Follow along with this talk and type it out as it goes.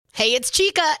Hey, it's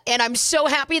Chica, and I'm so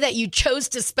happy that you chose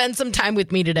to spend some time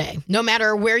with me today. No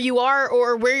matter where you are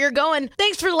or where you're going,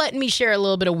 thanks for letting me share a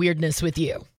little bit of weirdness with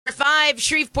you. 5,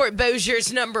 Shreveport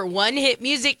Bossier's #1 hit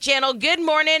music channel. Good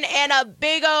morning, and a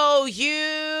big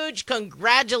huge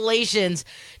congratulations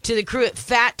to the crew at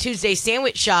Fat Tuesday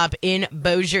Sandwich Shop in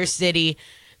Bossier City.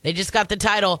 They just got the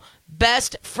title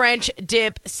Best French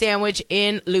Dip Sandwich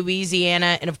in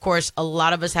Louisiana, and of course, a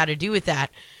lot of us had to do with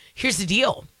that. Here's the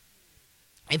deal.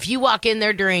 If you walk in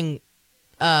there during,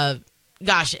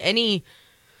 any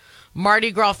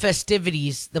Mardi Gras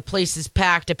festivities, the place is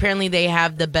packed. Apparently, they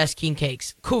have the best king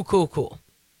cakes. Cool.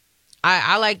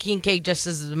 I like king cake just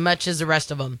as much as the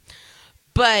rest of them.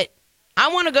 But I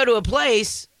want to go to a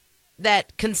place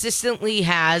that consistently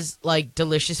has,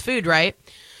 delicious food, right?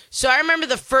 So I remember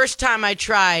the first time I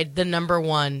tried the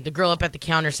 #1, the girl up at the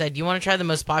counter said, "Do you want to try the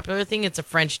most popular thing? It's a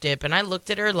French dip." And I looked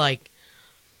at her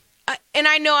and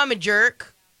I know I'm a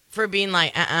jerk for being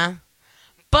like,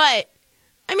 But,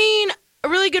 a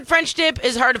really good French dip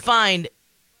is hard to find,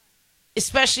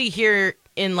 especially here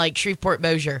in, Shreveport,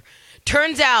 Bossier.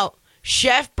 Turns out,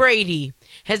 Chef Brady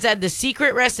has had the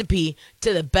secret recipe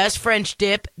to the best French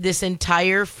dip this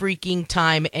entire freaking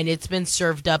time, and it's been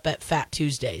served up at Fat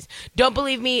Tuesdays. Don't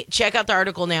believe me? Check out the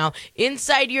article now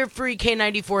inside your free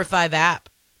K94.5 app.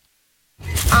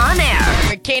 On air.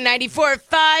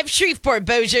 K94.5, Shreveport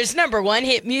Bossier's #1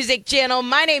 hit music channel.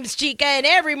 My name's Chica, and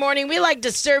every morning we like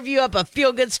to serve you up a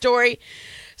feel-good story.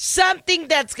 Something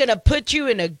that's going to put you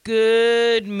in a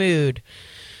good mood.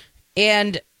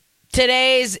 And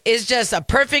today's is just a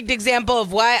perfect example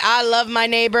of why I love my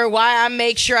neighbor, why I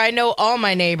make sure I know all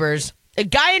my neighbors. A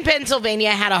guy in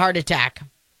Pennsylvania had a heart attack.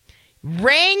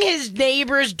 Rang his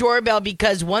neighbor's doorbell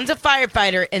because one's a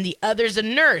firefighter and the other's a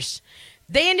nurse.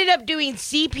 They ended up doing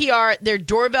CPR. Their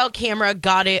doorbell camera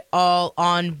got it all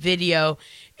on video.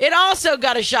 It also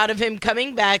got a shot of him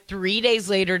coming back 3 days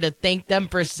later to thank them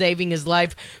for saving his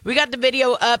life. We got the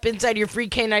video up inside your free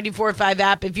K94.5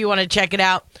 app if you want to check it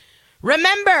out.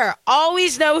 Remember,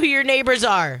 always know who your neighbors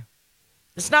are.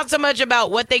 It's not so much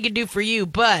about what they could do for you,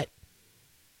 but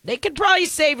they could probably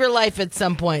save your life at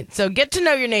some point. So get to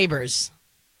know your neighbors.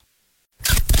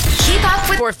 Keep up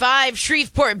with 4-5,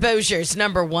 Shreveport Bossier's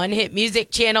 #1 hit music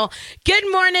channel. Good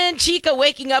morning, Chica,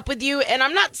 waking up with you. And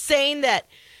I'm not saying that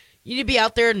you need to be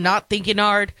out there not thinking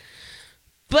hard,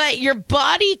 but your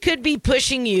body could be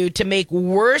pushing you to make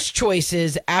worse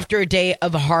choices after a day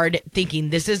of hard thinking.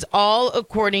 This is all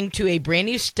according to a brand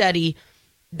new study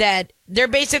that they're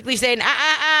basically saying,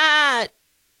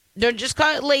 Don't just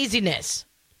call it laziness.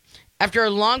 After a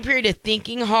long period of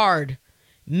thinking hard,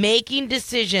 making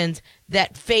decisions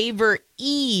that favor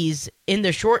ease in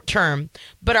the short term,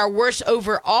 but are worse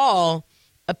overall,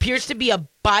 appears to be a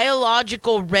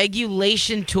biological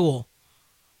regulation tool.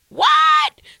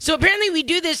 What? So apparently we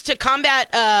do this to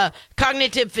combat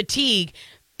cognitive fatigue.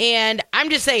 And I'm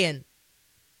just saying,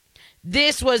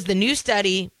 this was the new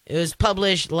study. It was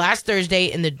published last Thursday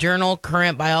in the journal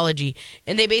Current Biology.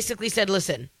 And they basically said,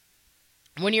 listen,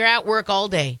 when you're at work all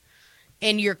day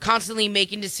and you're constantly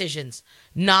making decisions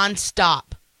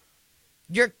nonstop,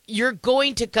 you're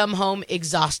going to come home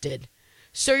exhausted.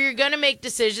 So you're going to make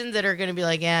decisions that are going to be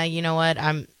like, yeah, you know what?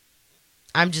 I'm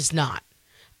just not.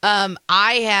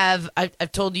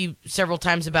 I've told you several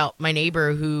times about my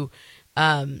neighbor who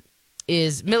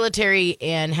is military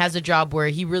and has a job where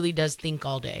he really does think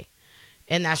all day.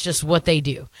 And that's just what they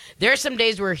do. There are some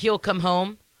days where he'll come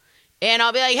home and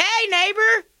I'll be like, hey,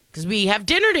 neighbor, because we have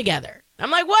dinner together. I'm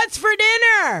like, what's for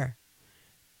dinner?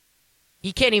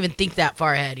 He can't even think that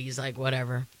far ahead. He's like,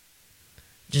 whatever.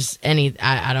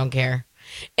 I don't care.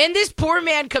 And this poor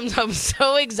man comes home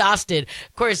so exhausted.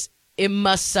 Of course, it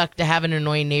must suck to have an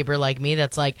annoying neighbor like me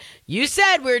that's like, you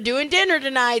said we're doing dinner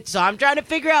tonight, so I'm trying to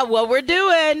figure out what we're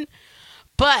doing.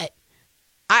 But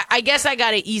I guess I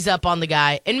got to ease up on the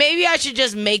guy. And maybe I should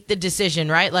just make the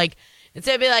decision, right?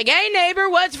 Instead of be like, hey, neighbor,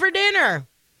 what's for dinner?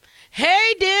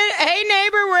 Hey,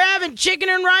 neighbor, we're having chicken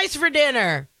and rice for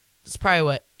dinner. That's probably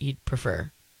what he'd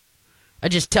prefer. I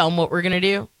just tell him what we're going to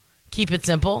do. Keep it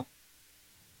simple.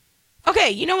 Okay,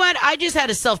 you know what? I just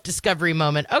had a self-discovery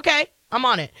moment. Okay, I'm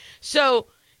on it. So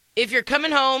if you're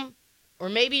coming home, or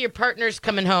maybe your partner's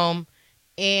coming home,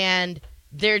 and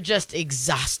they're just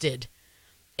exhausted,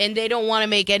 and they don't want to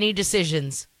make any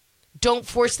decisions, don't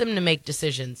force them to make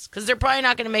decisions, because they're probably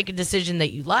not going to make a decision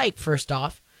that you like, first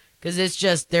off. Because it's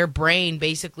just their brain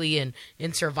basically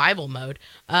in survival mode.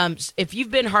 If you've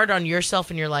been hard on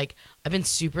yourself and you're like, I've been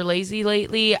super lazy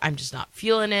lately, I'm just not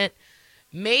feeling it,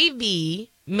 maybe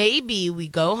we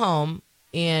go home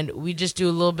and we just do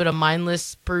a little bit of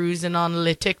mindless perusing on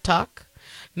the TikTok.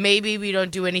 Maybe we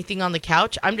don't do anything on the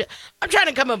couch. I'm trying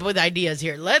to come up with ideas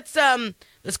here. Let's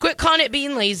quit calling it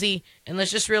being lazy, and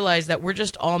let's just realize that we're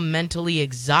just all mentally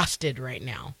exhausted right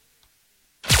now.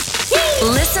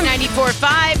 Listen.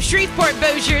 94.5, Shreveport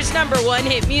Bossier's number one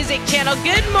hit music channel.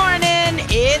 Good morning.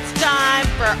 It's time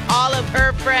for All of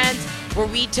Her Friends, where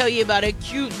we tell you about a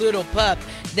cute little pup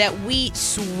that we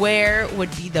swear would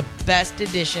be the best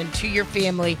addition to your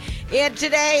family. And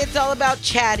today it's all about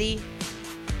Chatty.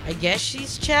 I guess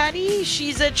she's Chatty.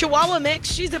 She's a Chihuahua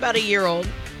mix. She's about a year old,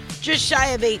 just shy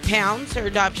of 8 pounds. Her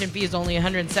adoption fee is only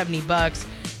 $170.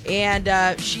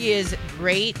 And she is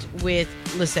great with,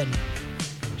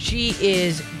 she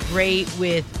is great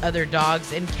with other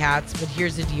dogs and cats, but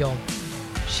here's the deal.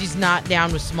 She's not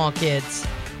down with small kids.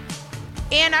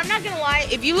 And I'm not going to lie,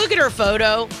 if you look at her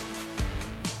photo,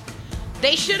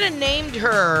 they should have named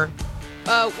her,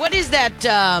 what is that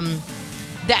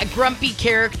grumpy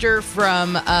character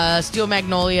from Steel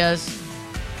Magnolias?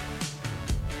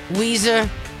 Weezer?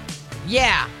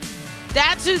 Yeah.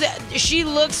 That's who she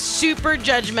looks super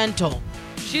judgmental.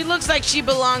 She looks like she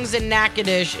belongs in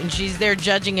Natchitoches, and she's there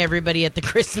judging everybody at the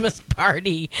Christmas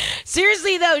party.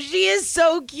 Seriously, though, she is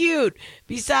so cute.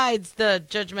 Besides the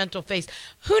judgmental face.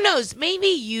 Who knows? Maybe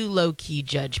you low-key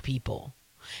judge people.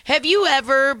 Have you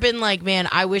ever been like, man,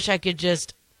 I wish I could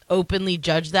just openly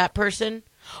judge that person?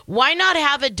 Why not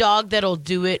have a dog that'll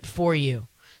do it for you?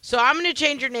 So I'm going to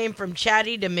change your name from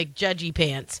Chatty to McJudgy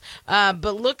Pants.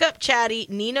 But look up Chatty,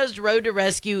 Nino's Road to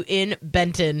Rescue in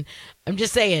Benton. I'm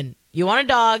just saying, you want a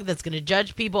dog that's going to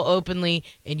judge people openly,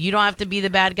 and you don't have to be the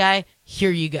bad guy?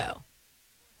 Here you go.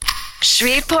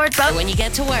 Shreveport, when you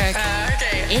get to work,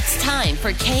 it's time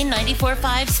for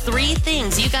K94.5's 3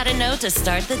 things you gotta know to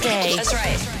start the day. That's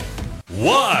right.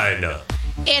 1.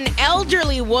 An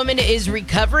elderly woman is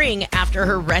recovering after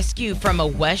her rescue from a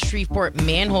West Shreveport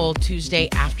manhole Tuesday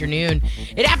afternoon.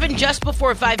 It happened just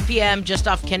before 5 p.m. just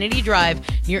off Kennedy Drive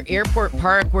near Airport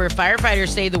Park, where firefighters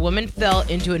say the woman fell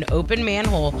into an open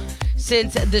manhole.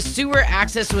 Since the sewer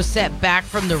access was set back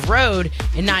from the road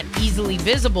and not easily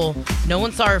visible, no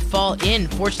one saw her fall in.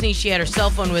 Fortunately, she had her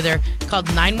cell phone with her, called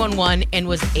 911, and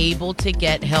was able to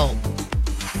get help.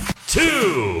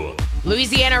 2.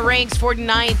 Louisiana ranks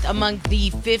 49th among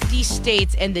the 50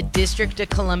 states and the District of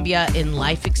Columbia in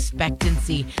life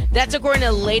expectancy. That's according to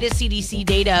the latest CDC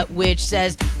data, which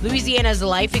says Louisiana's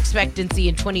life expectancy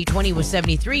in 2020 was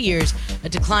 73 years, a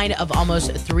decline of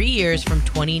almost 3 years from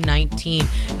 2019.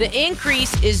 The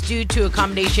increase is due to a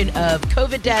combination of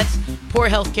COVID deaths, poor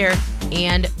health care,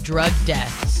 and drug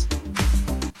deaths.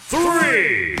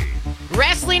 3.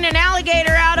 Wrestling an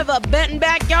alligator out of a Benton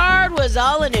backyard was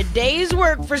all in a day's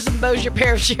work for some Bossier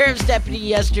Parish Sheriff's deputy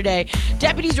yesterday.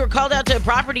 Deputies were called out to the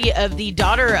property of the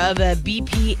daughter of a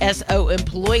BPSO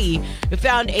employee who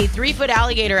found a 3-foot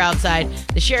alligator outside.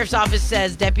 The sheriff's office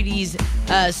says deputies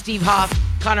Steve Hoff,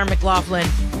 Connor McLaughlin,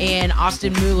 and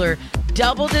Austin Mueller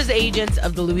doubled as agents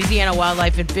of the Louisiana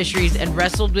Wildlife and Fisheries and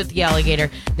wrestled with the alligator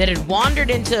that had wandered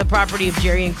into the property of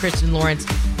Jerry and Kristen Lawrence.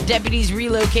 Deputies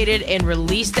relocated and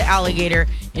released the alligator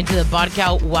into the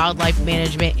Bodcow Wildlife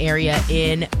Management Area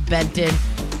in Benton.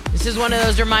 This is one of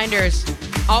those reminders.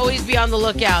 Always be on the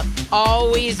lookout.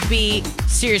 Always be,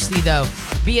 seriously though,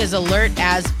 be as alert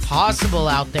as possible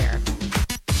out there.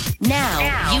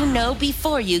 Now, you know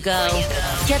before you go.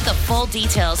 Get the full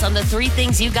details on the 3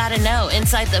 things you gotta know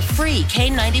inside the free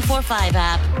K94.5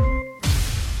 app.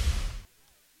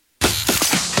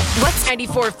 What's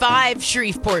 94.5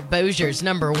 Shreveport Bossier's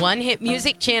number one hit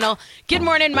music channel? Good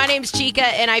morning, my name's Chica,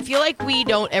 and I feel like we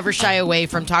don't ever shy away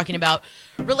from talking about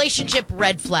relationship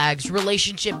red flags,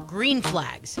 relationship green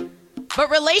flags. But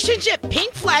relationship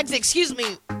pink flags, excuse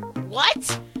me,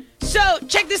 what? So,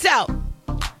 check this out.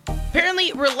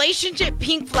 Apparently, relationship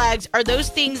pink flags are those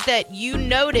things that you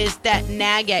notice that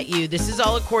nag at you. This is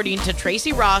all according to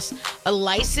Tracy Ross, a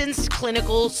licensed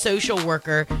clinical social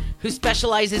worker who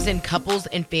specializes in couples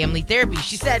and family therapy.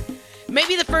 She said,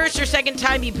 maybe the first or second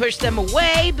time you push them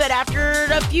away, but after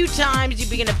a few times you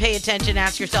begin to pay attention,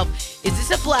 ask yourself, is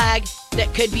this a flag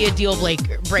that could be a deal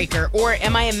breaker? Or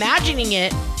am I imagining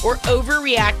it or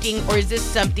overreacting, or is this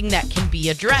something that can be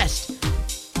addressed?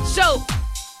 So,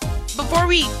 before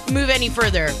we move any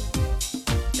further,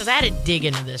 because I had to dig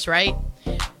into this, right?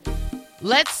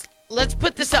 Let's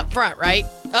put this up front, right?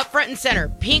 Up front and center.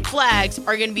 Pink flags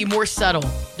are going to be more subtle.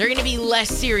 They're going to be less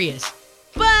serious.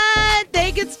 But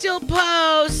they could still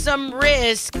pose some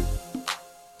risk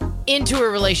into a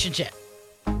relationship.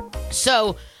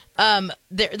 So,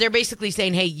 they're basically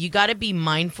saying, hey, you got to be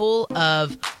mindful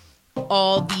of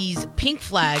all these pink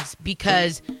flags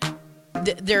because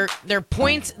they're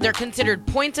considered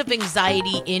points of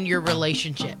anxiety in your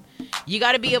relationship. You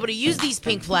got to be able to use these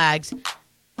pink flags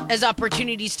as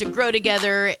opportunities to grow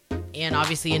together and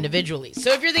obviously individually.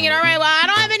 So if you're thinking, all right, well, I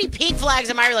don't have any pink flags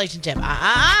in my relationship.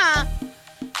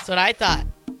 That's what I thought.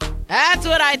 That's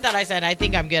what I thought. I said, I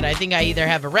think I'm good. I think I either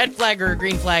have a red flag or a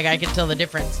green flag. I can tell the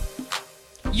difference.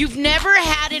 You've never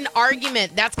had an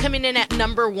argument. That's coming in at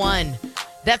number 1.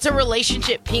 That's a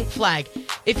relationship pink flag.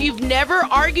 If you've never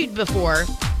argued before,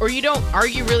 or you don't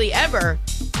argue really ever,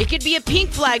 it could be a pink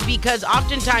flag because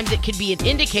oftentimes it could be an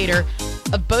indicator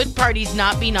of both parties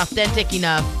not being authentic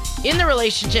enough in the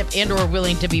relationship and or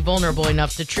willing to be vulnerable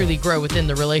enough to truly grow within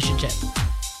the relationship.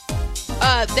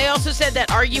 They also said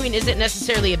that arguing isn't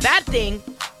necessarily a bad thing,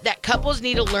 that couples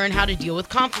need to learn how to deal with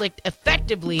conflict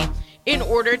effectively in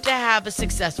order to have a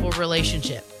successful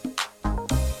relationship.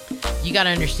 You got to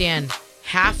understand,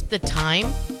 half the time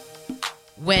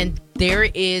when there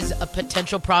is a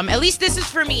potential problem, at least this is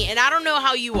for me, and I don't know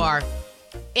how you are,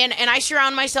 and I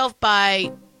surround myself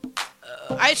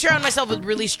with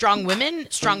really strong women,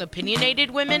 strong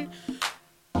opinionated women.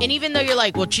 And even though you're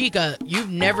like, well, Chica, you've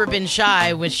never been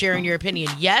shy with sharing your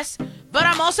opinion. Yes, but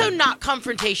I'm also not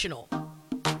confrontational.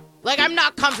 Like, I'm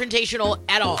not confrontational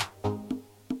at all.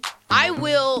 I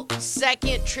will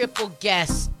second, triple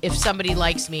guess if somebody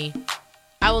likes me.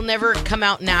 I will never come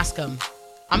out and ask him.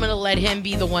 I'm going to let him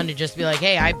be the one to just be like,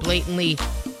 hey, I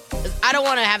don't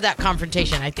want to have that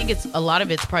confrontation. I think a lot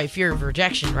of it's probably fear of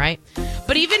rejection, right?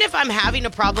 But even if I'm having a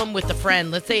problem with a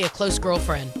friend, let's say a close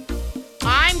girlfriend,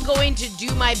 I'm going to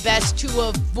do my best to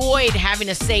avoid having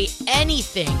to say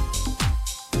anything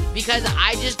because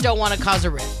I just don't want to cause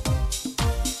a rift.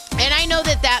 And I know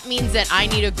that means that I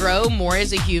need to grow more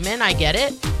as a human. I get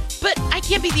it. But I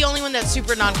can't be the only one that's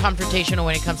super non-confrontational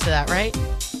when it comes to that, right?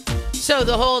 So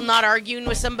the whole not arguing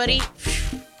with somebody,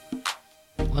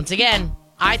 once again,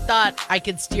 I thought I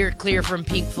could steer clear from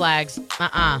pink flags.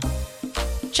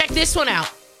 Check this one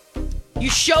out. You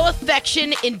show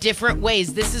affection in different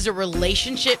ways. This is a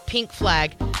relationship pink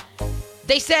flag.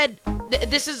 They said,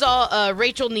 this is all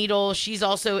Rachel Needle. She's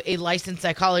also a licensed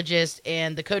psychologist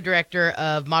and the co-director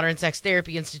of Modern Sex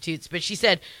Therapy Institutes. But she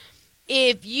said,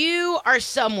 if you are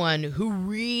someone who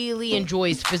really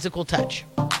enjoys physical touch,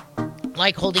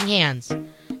 like holding hands,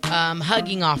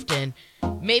 hugging often,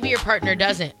 maybe your partner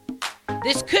doesn't,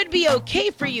 this could be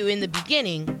okay for you in the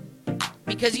beginning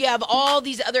because you have all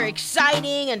these other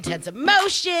exciting, intense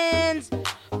emotions.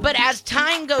 But as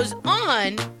time goes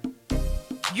on,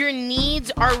 your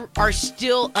needs are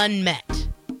still unmet.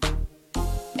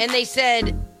 And they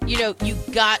said, you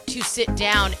got to sit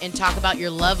down and talk about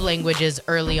your love languages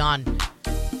early on.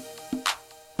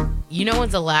 You know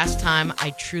when's the last time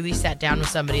I truly sat down with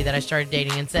somebody that I started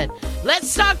dating and said,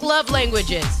 let's talk love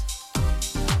languages?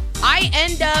 I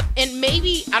end up, and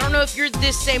maybe, I don't know if you're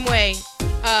this same way,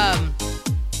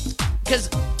 because,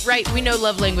 right, we know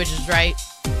love languages, right?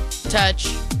 Touch,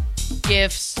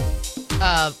 gifts,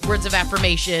 words of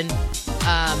affirmation,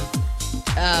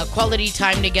 quality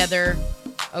time together.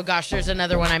 Oh gosh, there's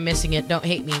another one, I'm missing it. Don't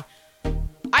hate me.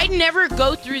 I never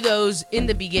go through those in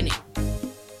the beginning.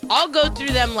 I'll go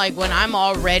through them like when I'm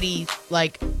already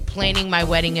like planning my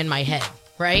wedding in my head,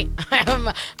 right?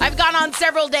 I've gone on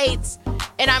several dates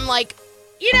and I'm like,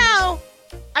 I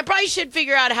probably should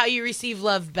figure out how you receive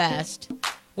love best.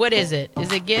 What is it?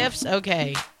 Is it gifts?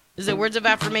 Okay. Is it words of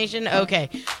affirmation? Okay.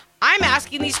 I'm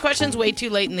asking these questions way too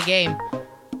late in the game.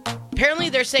 Apparently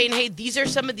they're saying, hey, these are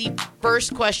some of the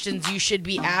first questions you should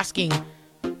be asking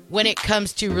when it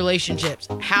comes to relationships.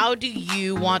 How do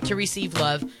you want to receive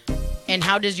love? And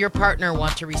how does your partner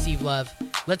want to receive love?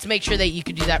 Let's make sure that you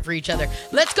can do that for each other.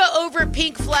 Let's go over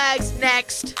pink flags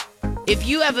next. If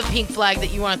you have a pink flag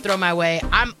that you want to throw my way,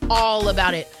 I'm all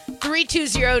about it.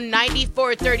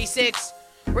 320-9436.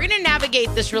 We're going to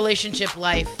navigate this relationship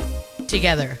life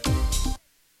together.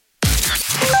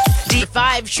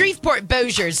 D5, Shreveport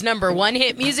Bossier's number 1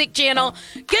 hit music channel.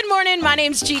 Good morning, my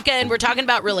name's Chica, and we're talking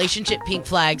about relationship pink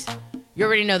flags. You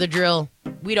already know the drill.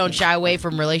 We don't shy away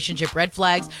from relationship red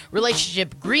flags,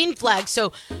 relationship green flags.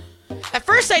 So at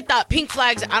first I thought pink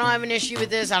flags, I don't have an issue with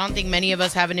this. I don't think many of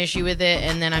us have an issue with it.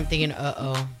 And then I'm thinking,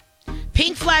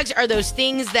 Pink flags are those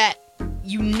things that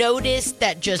you notice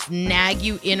that just nag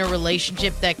you in a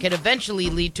relationship that could eventually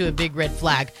lead to a big red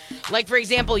flag. Like, for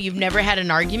example, you've never had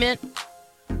an argument.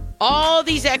 All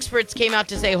these experts came out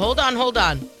to say, hold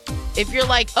on. If you're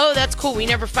like, oh, that's cool, we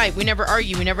never fight, we never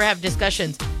argue, we never have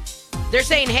discussions. They're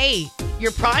saying, hey,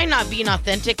 you're probably not being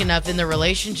authentic enough in the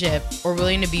relationship or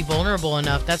willing to be vulnerable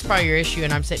enough. That's probably your issue.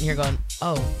 And I'm sitting here going,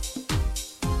 oh.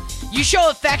 You show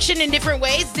affection in different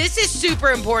ways. This is super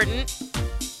important.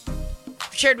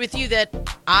 I've shared with you that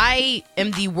I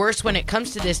am the worst when it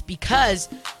comes to this because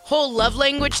whole love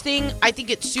language thing, I think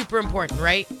it's super important,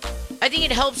 right? I think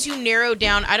it helps you narrow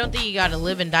down. I don't think you got to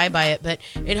live and die by it, but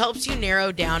it helps you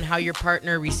narrow down how your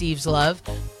partner receives love.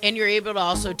 And you're able to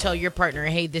also tell your partner,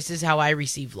 hey, this is how I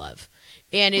receive love.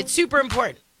 And it's super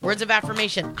important. Words of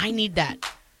affirmation. I need that.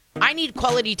 I need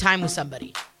quality time with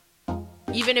somebody.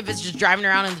 Even if it's just driving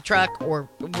around in the truck or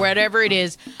whatever it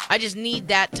is, I just need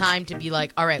that time to be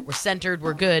like, all right, we're centered,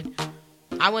 we're good.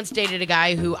 I once dated a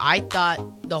guy who I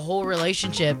thought the whole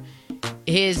relationship,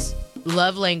 his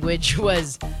love language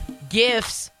was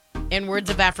gifts and words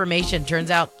of affirmation. Turns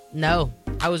out, no,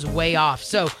 I was way off.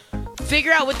 So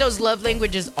figure out what those love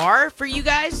languages are for you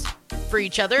guys, for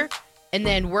each other, and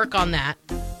then work on that.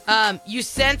 You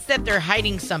sense that they're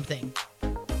hiding something.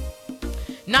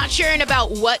 Not sharing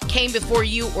about what came before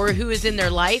you or who is in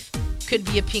their life could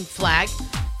be a pink flag.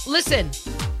 Listen,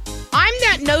 I'm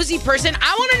that nosy person.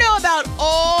 I want to know about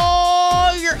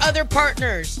all your other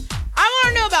partners. I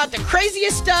want to know about the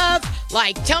craziest stuff.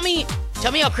 Like, tell me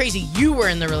how crazy you were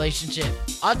in the relationship.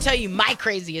 I'll tell you my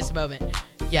craziest moment.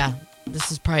 Yeah,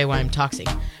 this is probably why I'm toxic.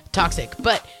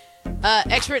 But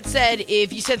experts said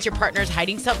if you sense your partner's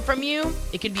hiding something from you,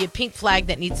 it could be a pink flag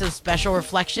that needs some special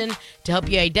reflection to help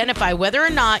you identify whether or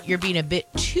not you're being a bit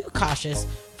too cautious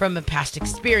from a past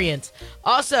experience.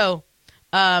 Also,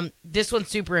 this one's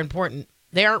super important.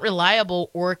 They aren't reliable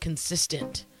or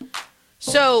consistent.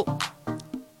 So,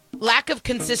 lack of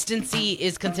consistency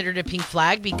is considered a pink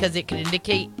flag because it can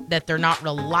indicate that they're not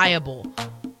reliable.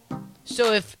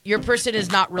 So if your person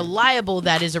is not reliable,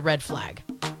 that is a red flag.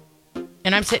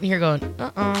 And I'm sitting here going,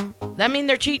 that mean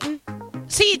they're cheating?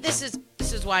 See, this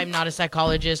is why I'm not a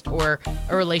psychologist or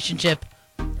a relationship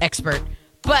expert.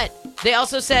 But they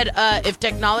also said if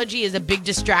technology is a big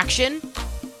distraction,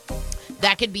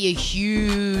 that could be a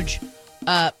huge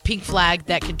pink flag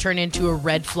that could turn into a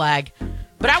red flag.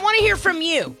 But I want to hear from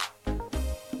you.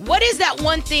 What is that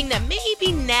one thing that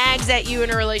maybe nags at you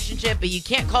in a relationship, but you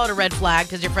can't call it a red flag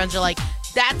because your friends are like,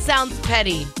 that sounds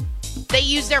petty. They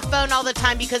use their phone all the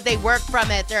time because they work from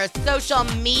it. They're a social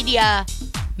media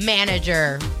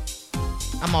manager.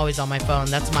 I'm always on my phone.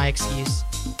 That's my excuse.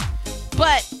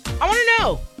 But I want to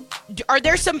know, are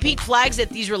there some pink flags that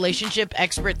these relationship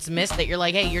experts miss that you're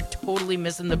like, hey, you're totally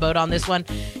missing the boat on this one?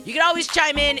 You can always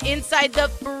chime in inside the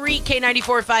free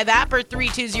K94.5 app or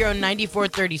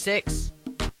 320-9436.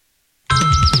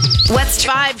 What's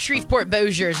 5 Shreveport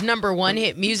Bossier's number one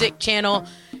hit music channel,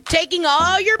 taking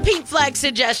all your pink flag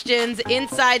suggestions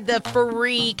inside the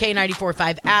free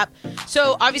K94.5 app.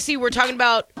 So obviously we're talking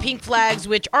about pink flags,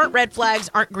 which aren't red flags,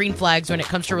 aren't green flags when it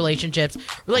comes to relationships.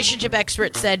 Relationship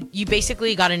experts said you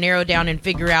basically got to narrow down and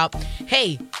figure out,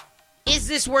 hey, is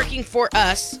this working for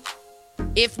us?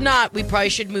 If not, we probably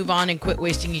should move on and quit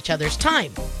wasting each other's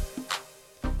time.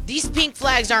 These pink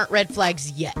flags aren't red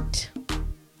flags yet.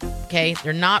 Okay,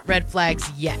 they're not red flags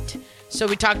yet. So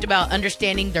we talked about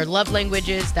understanding their love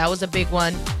languages. That was a big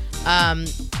one.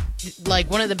 Like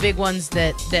one of the big ones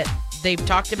that they've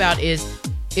talked about is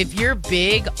if you're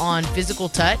big on physical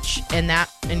touch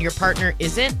and your partner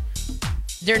isn't,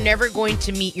 they're never going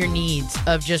to meet your needs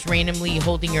of just randomly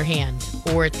holding your hand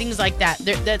or things like that.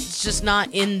 That's just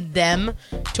not in them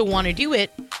to want to do it.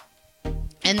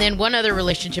 And then one other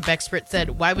relationship expert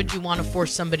said, why would you want to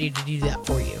force somebody to do that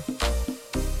for you?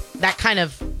 That kind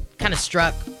of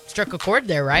struck a chord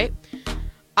there, right?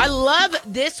 I love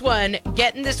this one.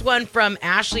 Getting this one from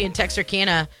Ashley in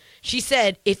Texarkana. She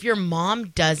said, if your mom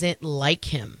doesn't like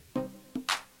him.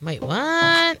 Wait,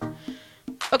 what?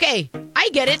 Okay, I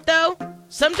get it though.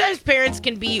 Sometimes parents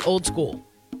can be old school,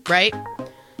 right?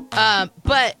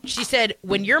 But she said,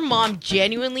 when your mom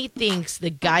genuinely thinks the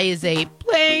guy is a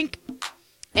blank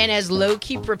and has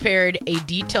low-key prepared a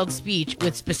detailed speech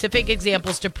with specific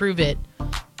examples to prove it,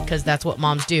 because that's what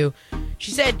moms do.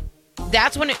 She said,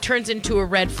 that's when it turns into a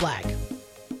red flag.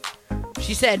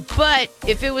 She said, but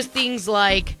if it was things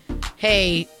like,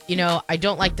 hey, I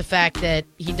don't like the fact that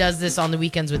he does this on the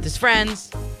weekends with his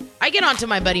friends. I get on to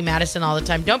my buddy Madison all the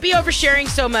time. Don't be oversharing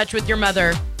so much with your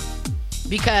mother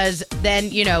because then,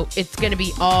 it's going to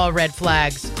be all red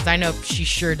flags because I know she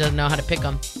sure doesn't know how to pick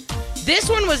them. This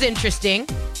one was interesting.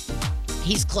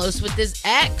 He's close with his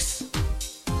ex.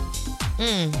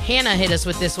 Hannah hit us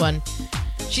with this one.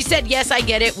 She said, yes, I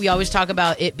get it. We always talk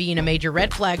about it being a major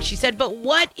red flag. She said, but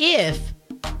what if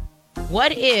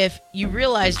you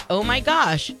realized, oh my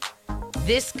gosh,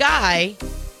 this guy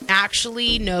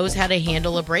actually knows how to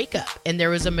handle a breakup and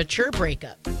there was a mature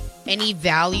breakup and he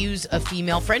values a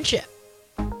female friendship.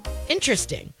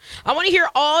 Interesting. I want to hear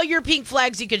all your pink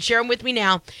flags. You can share them with me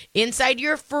now inside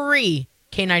your free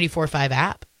K94.5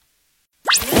 app.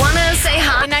 Wanna say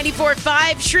hi?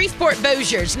 94.5 Shreveport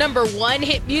Bossier's number one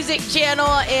hit music channel.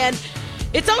 And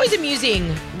it's always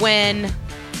amusing when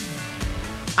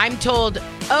I'm told,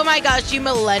 oh my gosh, you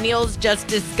millennials just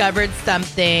discovered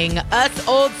something. Us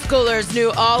old schoolers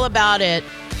knew all about it.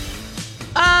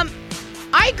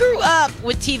 I grew up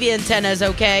with TV antennas,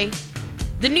 okay?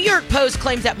 The New York Post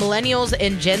claims that millennials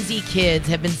and Gen Z kids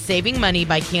have been saving money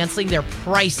by canceling their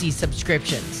pricey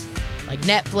subscriptions, like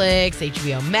Netflix,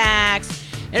 HBO Max,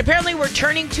 and apparently we're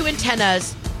turning to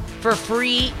antennas for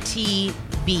free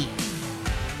TV.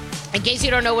 In case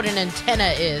you don't know what an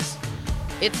antenna is,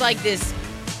 it's like this,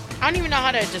 I don't even know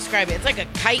how to describe it. It's like a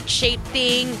kite-shaped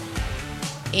thing,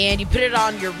 and you put it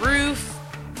on your roof.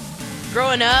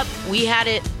 Growing up, we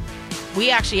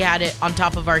actually had it on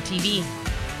top of our TV.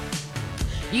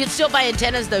 You can still buy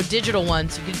antennas, though, digital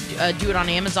ones. You could do it on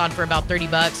Amazon for about $30.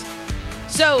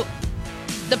 So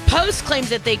the Post claims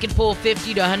that they could pull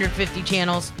 50 to 150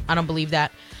 channels. I don't believe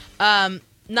that.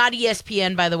 Not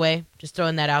ESPN, by the way. Just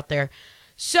throwing that out there.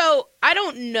 So I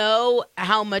don't know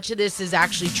how much of this is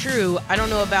actually true. I don't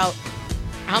know about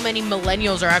how many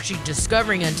millennials are actually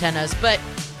discovering antennas, but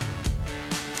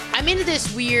I'm in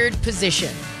this weird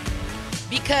position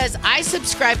because I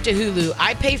subscribe to Hulu.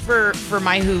 I pay for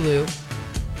my Hulu,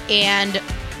 and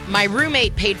my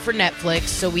roommate paid for Netflix,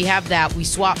 so we have that. We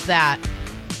swap that.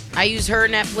 I use her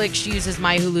Netflix. She uses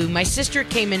my Hulu. My sister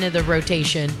came into the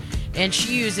rotation, and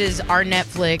she uses our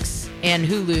Netflix and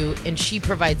Hulu, and she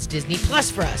provides Disney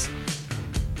Plus for us.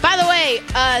 By the way,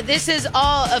 this is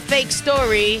all a fake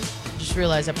story. Just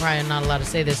realized I'm probably not allowed to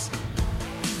say this.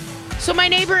 So my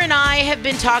neighbor and I have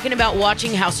been talking about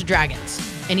watching House of Dragons.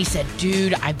 And he said,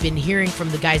 dude, I've been hearing from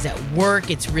the guys at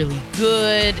work. It's really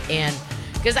good. And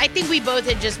because I think we both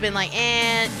had just been like,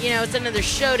 it's another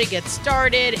show to get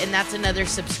started. And that's another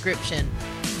subscription.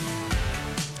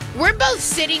 We're both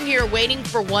sitting here waiting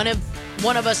for one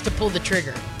of us to pull the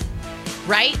trigger.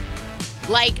 Right?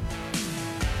 Like,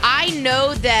 I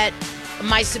know that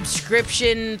my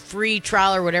subscription free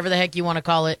trial or whatever the heck you want to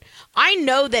call it, I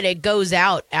know that it goes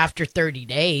out after 30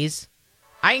 days.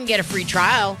 I can get a free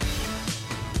trial.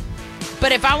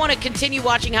 But if I want to continue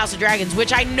watching House of Dragons,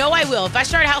 which I know I will, if I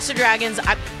start House of Dragons,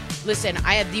 I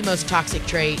have the most toxic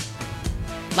trait.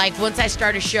 Like, once I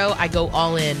start a show, I go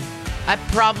all in. I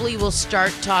probably will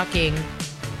start talking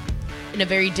in a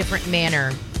very different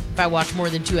manner if I watch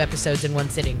more than 2 episodes in one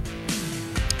sitting.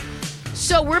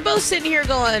 So we're both sitting here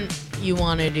going, you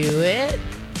want to do it?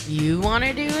 You want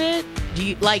to do it? Do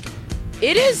you, like,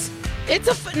 it's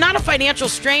not a financial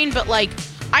strain, but, like,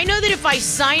 I know that if I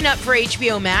sign up for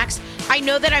HBO Max, I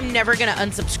know that I'm never going to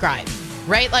unsubscribe,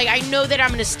 right? Like, I know that I'm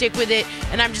going to stick with it,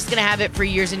 and I'm just going to have it for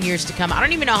years and years to come. I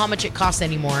don't even know how much it costs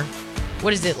anymore.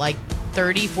 What is it, like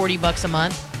 $30-$40 a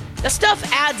month? That stuff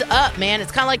adds up, man.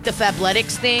 It's kind of like the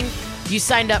Fabletics thing. You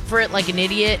signed up for it like an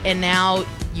idiot, and now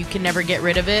you can never get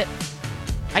rid of it.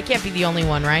 I can't be the only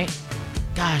one, right?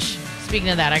 Gosh, speaking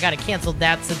of that, I got to cancel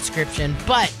that subscription.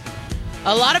 But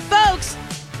a lot of folks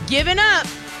giving up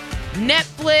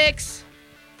Netflix,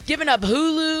 giving up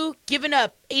Hulu, giving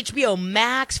up HBO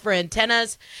Max for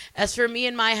antennas. As for me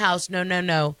and my house,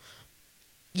 no.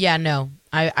 Yeah, no.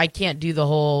 I can't do the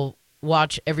whole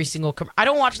watch every single... I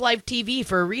don't watch live TV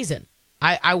for a reason.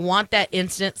 I want that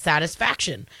instant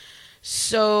satisfaction.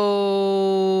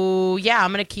 So, yeah,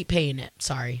 I'm going to keep paying it.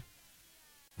 Sorry.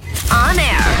 On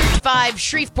air. 5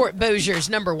 Shreveport Bossier's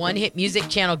number one hit music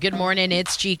channel. Good morning,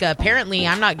 it's Chica. Apparently,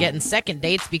 I'm not getting second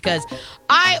dates because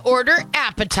I order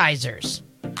appetizers.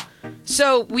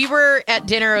 So we were at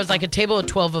dinner. It was like a table of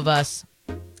 12 of us.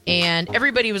 And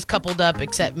everybody was coupled up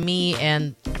except me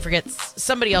and, I forget,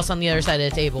 somebody else on the other side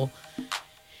of the table.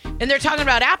 And they're talking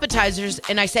about appetizers.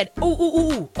 And I said,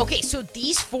 ooh. Okay, so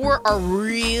these 4 are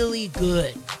really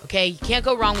good. Okay, you can't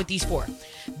go wrong with these 4.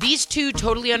 These 2,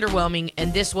 totally underwhelming.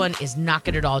 And this one is not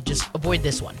good at all. Just avoid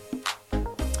this one.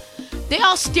 They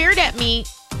all stared at me.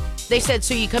 They said,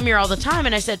 so you come here all the time?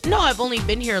 And I said, no, I've only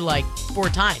been here like 4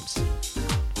 times.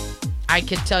 I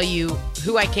could tell you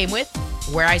who I came with,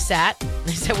 where I sat.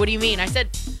 They said, what do you mean? I said,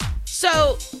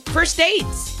 so first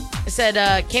dates. I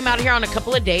said, came out here on a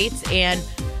couple of dates and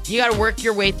you got to work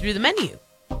your way through the menu.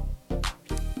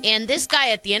 And this guy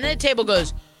at the end of the table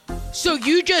goes, so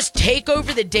you just take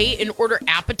over the date and order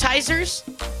appetizers?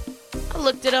 I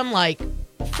looked at him like,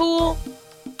 fool,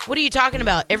 what are you talking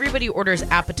about? Everybody orders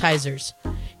appetizers.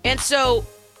 And so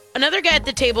another guy at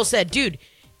the table said, dude,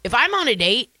 if I'm on a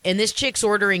date and this chick's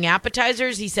ordering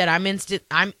appetizers, he said,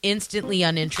 I'm instantly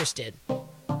uninterested.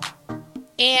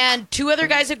 And 2 other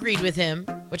guys agreed with him,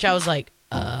 which I was like,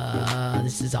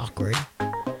 this is awkward.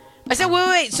 I said,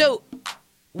 wait. So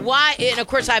why, and of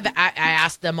course I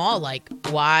asked them all, like,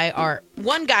 why are,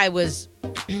 one guy was,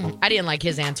 I didn't like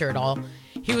his answer at all.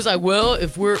 He was like, well,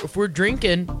 if we're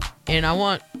drinking and I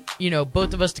want,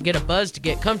 both of us to get a buzz to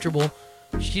get comfortable,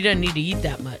 she doesn't need to eat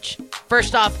that much.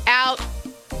 First off, out.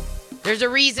 There's a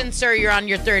reason, sir, you're on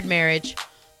your third marriage.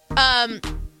 And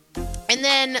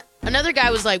then another guy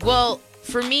was like, well,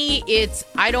 for me,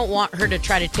 I don't want her to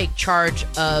try to take charge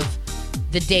of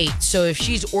the date. So if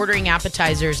she's ordering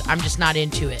appetizers, I'm just not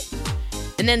into it.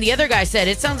 And then the other guy said,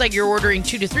 it sounds like you're ordering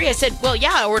 2 to 3. I said, well,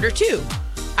 yeah, I order 2.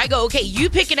 I go, okay, you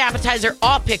pick an appetizer,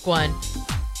 I'll pick one.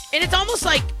 And it's almost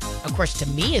like, of course, to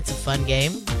me, it's a fun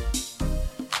game.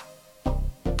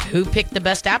 Who picked the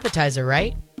best appetizer,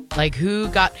 right? Like, who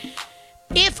got...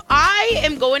 If I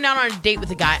am going out on a date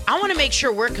with a guy, I want to make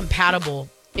sure we're compatible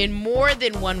in more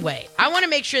than one way. I want to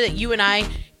make sure that you and I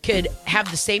could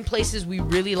have the same places we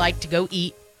really like to go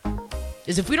eat.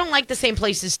 Because if we don't like the same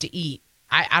places to eat,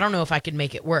 I don't know if I can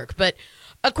make it work. But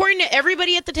according to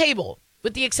everybody at the table,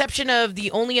 with the exception of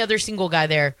the only other single guy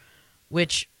there,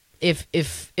 which if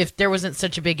there wasn't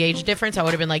such a big age difference, I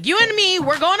would have been like, you and me,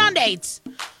 we're going on dates.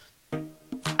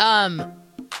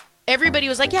 Everybody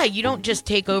was like, yeah, you don't just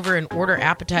take over and order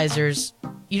appetizers.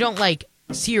 You don't, like,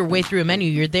 see your way through a menu.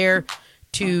 You're there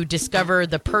to discover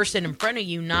the person in front of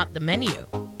you, not the menu.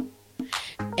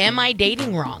 Am I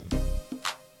dating wrong?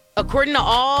 According to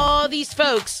all these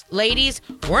folks, ladies,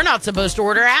 we're not supposed to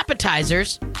order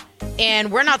appetizers,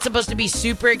 and we're not supposed to be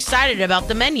super excited about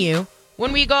the menu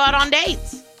when we go out on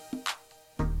dates.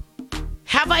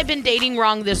 Have I been dating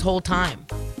wrong this whole time?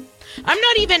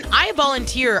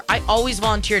 I always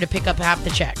volunteer to pick up half the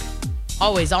check.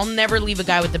 Always. I'll never leave a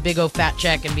guy with a big old fat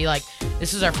check and be like,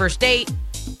 this is our first date,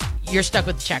 you're stuck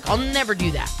with the check. I'll never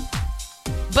do that.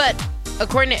 But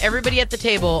according to everybody at the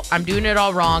table, I'm doing it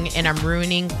all wrong and I'm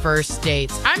ruining first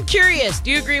dates. I'm curious. Do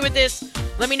you agree with this?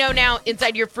 Let me know now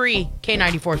inside your free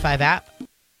K94.5 app.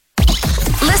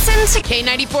 Listen to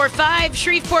K94.5,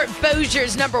 Shreveport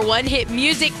Bossier's #1 hit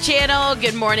music channel.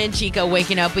 Good morning, Chica,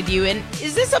 waking up with you. And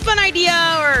is this a fun idea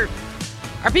or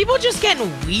are people just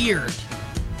getting weird?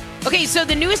 Okay, so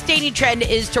the newest dating trend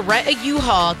is to rent a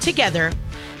U-Haul together,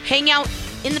 hang out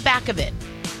in the back of it.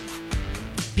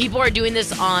 People are doing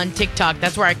this on TikTok.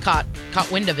 That's where I caught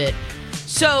wind of it.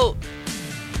 So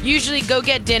usually go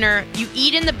get dinner, you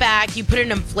eat in the back, you put an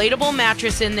inflatable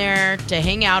mattress in there to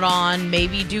hang out on,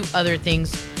 maybe do other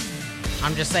things.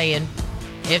 I'm just saying,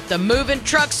 if the moving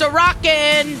trucks are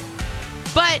rocking.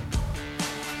 But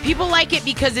people like it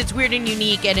because it's weird and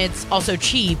unique, and it's also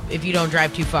cheap if you don't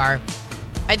drive too far.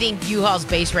 I think U-Haul's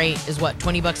base rate is what,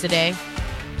 $20 a day?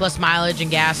 Plus mileage and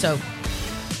gas, so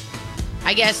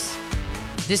I guess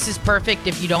this is perfect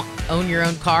if you don't own your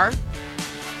own car.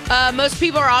 Most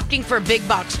people are opting for big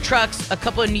box trucks. A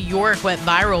couple in New York went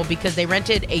viral because they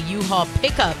rented a U-Haul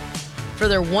pickup for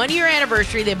their 1-year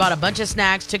anniversary. They bought a bunch of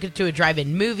snacks, took it to a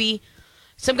drive-in movie.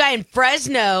 Some guy in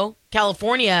Fresno,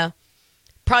 California,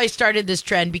 probably started this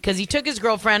trend because he took his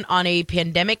girlfriend on a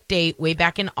pandemic date way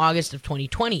back in August of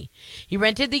 2020. He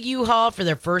rented the U-Haul for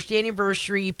their first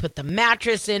anniversary, put the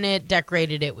mattress in it,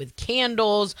 decorated it with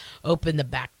candles, opened the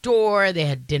back door. They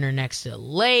had dinner next to the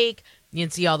lake. You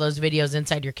can see all those videos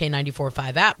inside your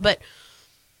K94.5 app. But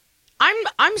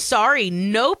I'm sorry,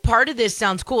 no part of this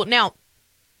sounds cool. Now,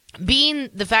 being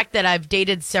the fact that I've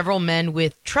dated several men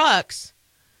with trucks,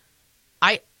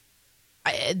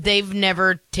 they've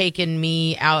never taken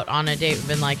me out on a date and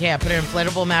been like, hey, I put an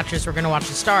inflatable mattress, we're going to watch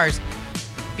the stars.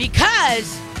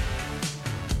 Because,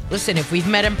 listen, if we've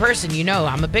met in person, you know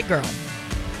I'm a big girl.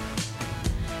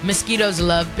 Mosquitoes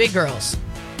love big girls.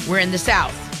 We're in the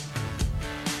South.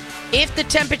 If the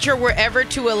temperature were ever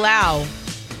to allow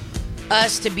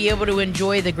us to be able to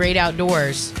enjoy the great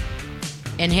outdoors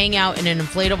and hang out in an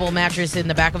inflatable mattress in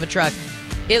the back of a truck,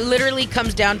 it literally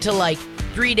comes down to like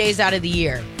 3 days out of the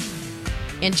year.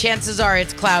 And chances are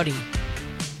it's cloudy.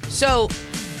 So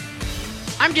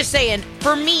I'm just saying,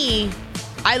 for me,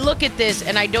 I look at this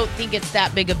and I don't think it's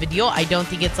that big of a deal. I don't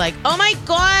think it's like, oh my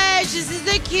gosh, this is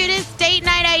the cutest date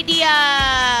night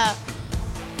idea.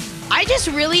 I just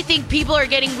really think people are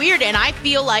getting weird, and I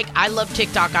feel like I love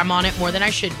TikTok. I'm on it more than I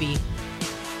should be.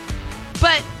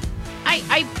 But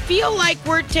I feel like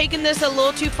we're taking this a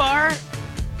little too far.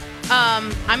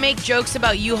 I make jokes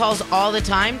about U-Hauls all the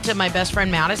time to my best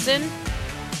friend Madison,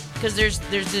 because there's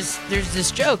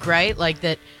this joke, right? Like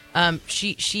that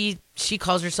she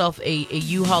calls herself a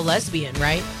U-Haul lesbian,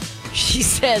 right? She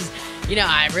says,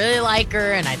 I really like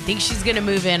her and I think she's gonna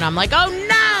move in. I'm like, oh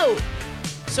no!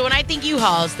 So when I think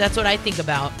U-Hauls, that's what I think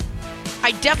about.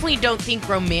 I definitely don't think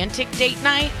romantic date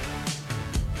night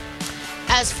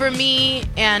As for me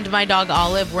and my dog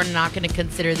Olive, we're not going to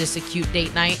consider this a cute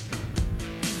date night.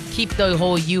 Keep the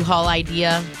whole U-Haul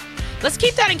idea. Let's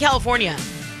keep that in California,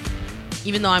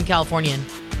 even though I'm Californian.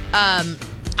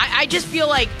 I just feel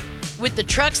like with the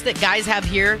trucks that guys have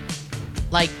here,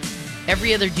 like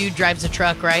every other dude drives a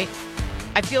truck, right?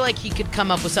 I feel like he could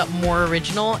come up with something more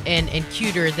original and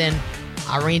cuter than,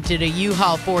 I rented a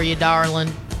U-Haul for you,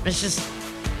 darling. It's just,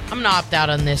 I'm going to opt out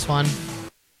on this one.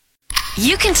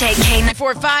 You can take K945.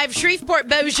 45 Shreveport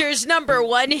Bossier's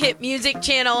 #1 hit music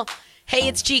channel. Hey,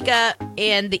 it's Chica,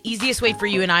 and the easiest way for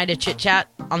you and I to chit-chat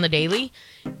on the daily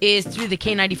is through the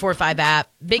K94.5 app.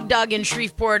 Big Dog in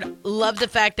Shreveport, love the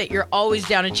fact that you're always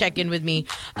down to check in with me.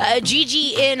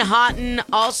 Gigi in Houghton,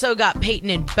 also got Peyton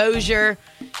in Bossier,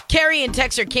 Carrie in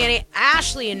Texarkana,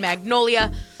 Ashley in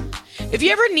Magnolia. If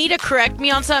you ever need to correct me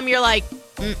on something, you're like,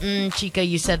 Chica,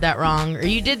 you said that wrong, or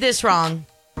you did this wrong.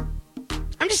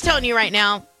 I'm just telling you right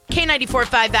now,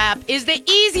 K94.5 app is the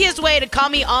easiest way to call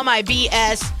me on my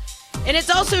BS. And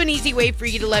it's also an easy way for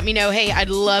you to let me know, hey,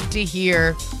 I'd love to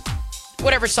hear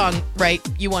whatever song, right,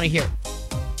 you want to hear.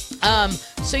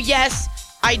 So yes,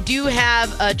 I do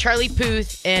have Charlie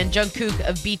Puth and Jungkook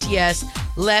of BTS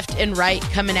left and right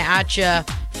coming at you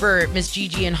for Miss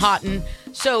Gigi and Houghton.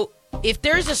 So if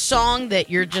there's a song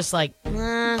that you're just like,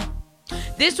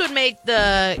 this would make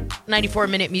the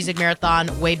 94-minute music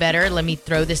marathon way better, let me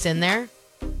throw this in there.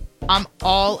 I'm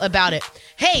all about it.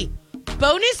 Hey,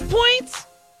 bonus points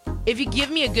if you give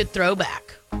me a good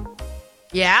throwback.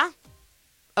 Yeah?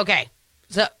 Okay.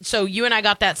 So you and I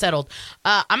got that settled.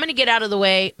 I'm going to get out of the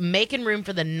way, making room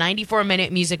for the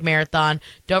 94-minute music marathon.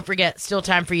 Don't forget, still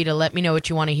time for you to let me know what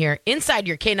you want to hear inside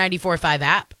your K94.5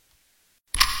 app.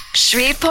 Shreveport.